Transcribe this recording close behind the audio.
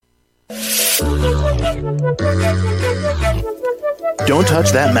Don't touch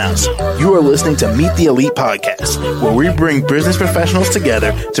that mouse. You are listening to Meet the Elite Podcast, where we bring business professionals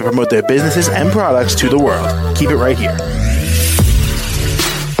together to promote their businesses and products to the world. Keep it right here.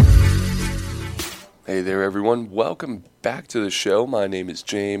 Hey there, everyone. Welcome back to the show. My name is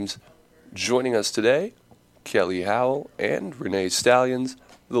James. Joining us today, Kelly Howell and Renee Stalions,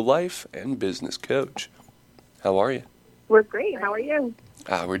 the life and business coach. How are you? We're great. How are you?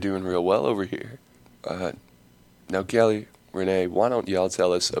 We're doing real well over here. Now, Kelly, Renee, why don't y'all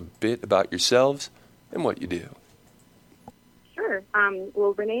tell us a bit about yourselves and what you do? Sure.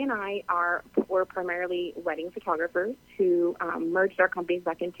 Well, Renee and I were primarily wedding photographers who merged our companies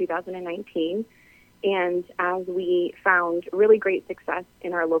back in 2019. And as we found really great success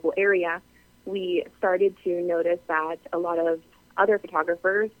in our local area, we started to notice that a lot of other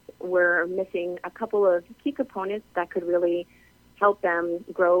photographers were missing a couple of key components that could really help them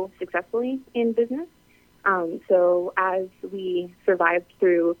grow successfully in business. So as we survived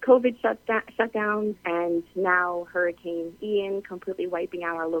through COVID shutdowns and now Hurricane Ian completely wiping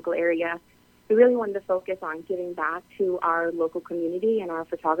out our local area, we really wanted to focus on giving back to our local community and our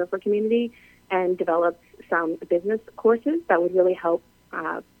photographer community and develop some business courses that would really help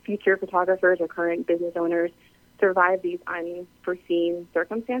future photographers or current business owners survive these unforeseen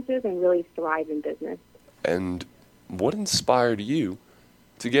circumstances and really thrive in business. And what inspired you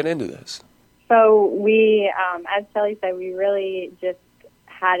to get into this? So we, as Kelly said, we really just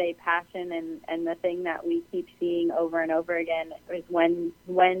had a passion, and the thing that we keep seeing over and over again is when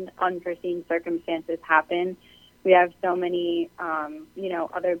unforeseen circumstances happen, we have so many,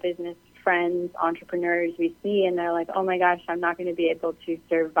 other business friends, entrepreneurs we see, and they're like, oh my gosh, I'm not going to be able to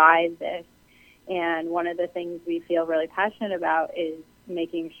survive this. And one of the things we feel really passionate about is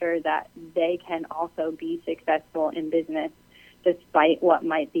making sure that they can also be successful in business despite what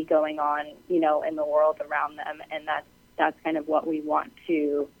might be going on, in the world around them. And that's kind of what we want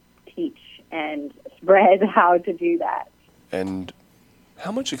to teach and spread how to do that. And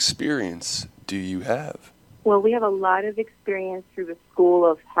how much experience do you have? Well, we have a lot of experience through the school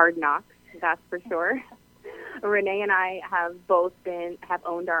of hard knocks, that's for sure. Renee and I have both have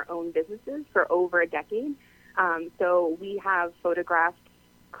owned our own businesses for over a decade. So we have photographed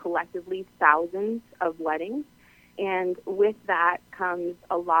collectively thousands of weddings. And with that comes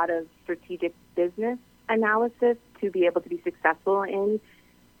a lot of strategic business analysis to be able to be successful in,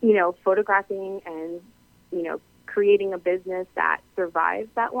 photographing and, creating a business that survives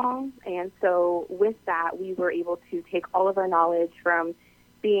that long. And so with that, we were able to take all of our knowledge from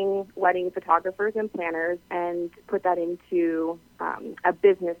being wedding photographers and planners and put that into a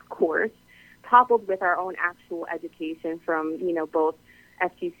business course, coupled with our own actual education from, both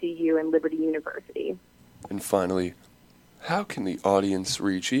FGCU and Liberty University. And finally, how can the audience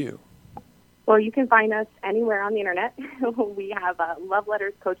reach you? Well, you can find us anywhere on the internet. We have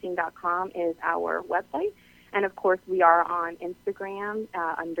loveletterscoaching.com is our website. And, of course, we are on Instagram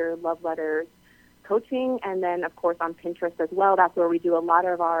under Love Letters Coaching. And then, of course, on Pinterest as well. That's where we do a lot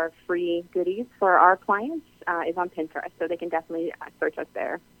of our free goodies for our clients is on Pinterest. So they can definitely search us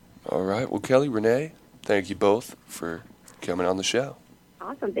there. All right. Well, Kelly, Renee, thank you both for coming on the show.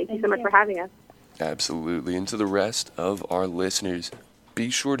 Awesome. Thank you so much for having us. Absolutely. And to the rest of our listeners, be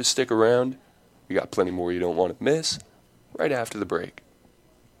sure to stick around. We got plenty more you don't want to miss right after the break.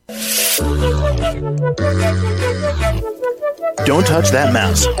 Don't touch that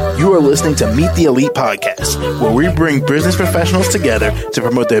mouse. You are listening to Meet the Elite Podcast, where we bring business professionals together to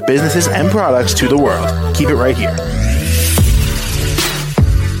promote their businesses and products to the world. Keep it right here.